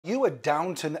You a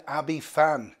Downton Abbey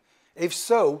fan? If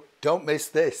so, don't miss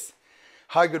this.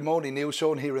 Hi, good morning. Neil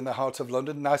Sean here in the heart of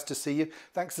London. Nice to see you.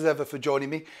 Thanks as ever for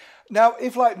joining me. Now,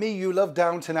 if like me you love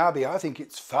Downton Abbey, I think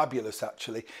it's fabulous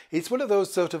actually. It's one of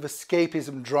those sort of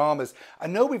escapism dramas. I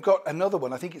know we've got another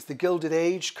one. I think it's The Gilded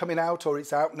Age coming out, or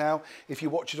it's out now if you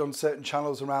watch it on certain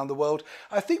channels around the world.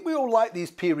 I think we all like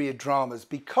these period dramas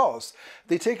because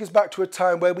they take us back to a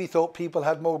time where we thought people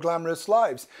had more glamorous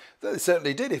lives. They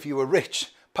certainly did if you were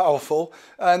rich, powerful,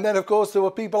 and then of course there were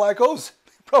people like us,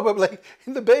 probably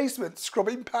in the basement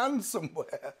scrubbing pans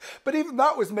somewhere. But even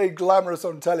that was made glamorous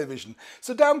on television.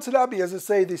 So Downton Abbey, as I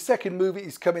say, the second movie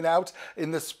is coming out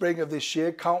in the spring of this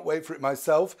year. Can't wait for it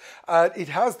myself. It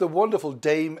has the wonderful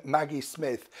Dame Maggie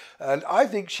Smith, and I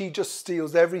think she just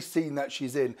steals every scene that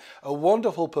she's in. A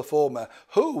wonderful performer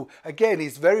who, again,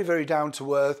 is very, very down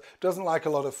to earth, doesn't like a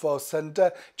lot of fuss, and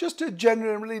just a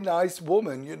genuinely nice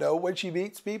woman. You know, when she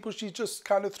meets people, she's just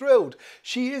kind of thrilled.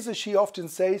 She is, as she often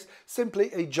says, simply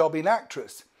a jobbing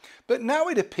actress. But now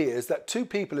it appears that two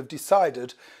people have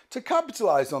decided to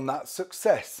capitalise on that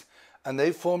success, and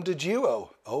they've formed a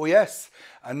duo. Oh yes,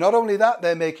 and not only that,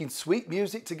 they're making sweet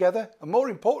music together, and more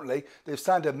importantly, they've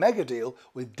signed a mega deal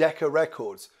with Decca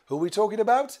Records. Who are we talking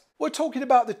about? We're talking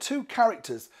about the two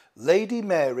characters, Lady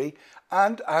Mary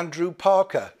and Andrew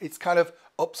Parker. It's kind of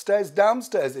upstairs,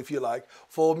 downstairs, if you like,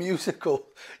 for musical.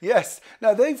 Yes,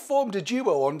 now they've formed a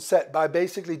duo on set by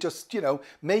basically just,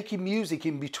 making music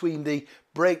in between the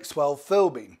breaks while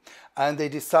filming. And they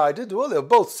decided, well, they're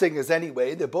both singers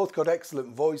anyway, they've both got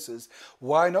excellent voices,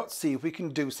 why not see if we can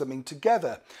do something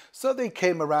together? So they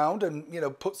came around and,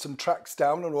 put some tracks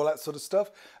down and all that sort of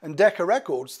stuff, and Decca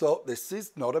Records thought this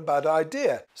is not a bad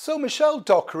idea. So Michelle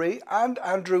Dockery and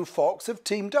Andrew Fox have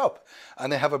teamed up,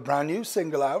 and they have a brand new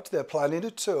single out, they're planning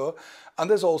a tour, and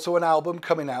there's also an album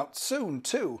coming out soon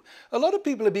too. A lot of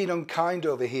people have been unkind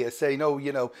over here saying,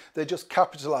 oh, they're just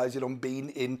capitalising on being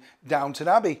in Downton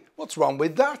Abbey. What's wrong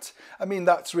with that? I mean,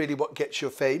 that's really what gets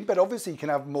your fame, but obviously you can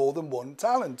have more than one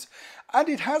talent. And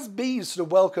it has been sort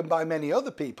of welcomed by many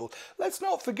other people. Let's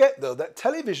not forget, though, that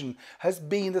television has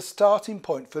been the starting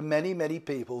point for many, many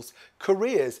people's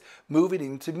careers moving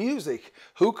into music.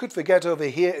 Who could forget over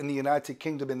here in the United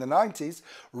Kingdom in the 90s,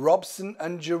 Robson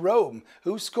and Jerome,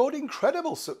 who scored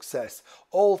incredible success,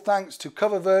 all thanks to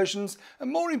cover versions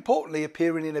and, more importantly,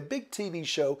 appearing in a big TV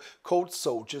show called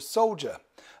Soldier Soldier.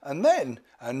 And then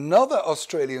another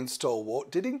Australian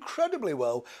stalwart did incredibly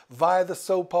well via the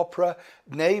soap opera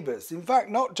Neighbours. In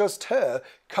fact, not just her,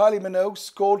 Kylie Minogue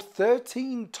scored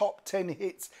 13 top 10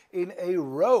 hits in a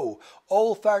row,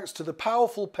 all thanks to the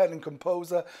powerful pen and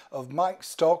composer of Mike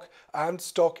Stock and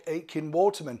Stock Aitken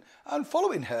Waterman. And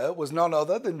following her was none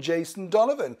other than Jason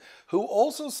Donovan, who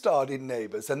also starred in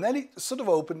Neighbours, and then it sort of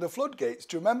opened the floodgates,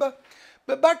 do you remember?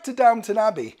 But back to Downton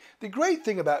Abbey. The great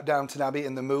thing about Downton Abbey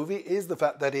in the movie is the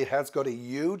fact that it has got a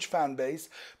huge fan base.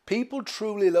 People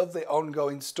truly love the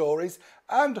ongoing stories,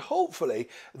 and hopefully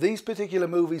these particular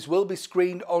movies will be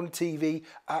screened on TV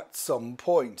at some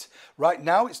point. Right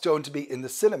now it's going to be in the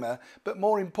cinema, but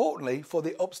more importantly for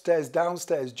the upstairs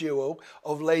downstairs duo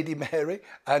of Lady Mary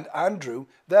and Andrew,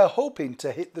 they're hoping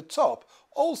to hit the top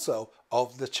also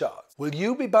of the charts. Will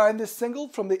you be buying this single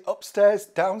from the upstairs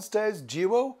downstairs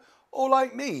duo? Or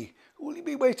like me, will you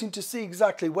be waiting to see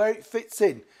exactly where it fits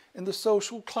in the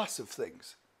social class of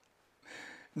things?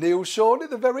 Neil Sean in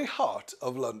the very heart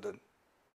of London.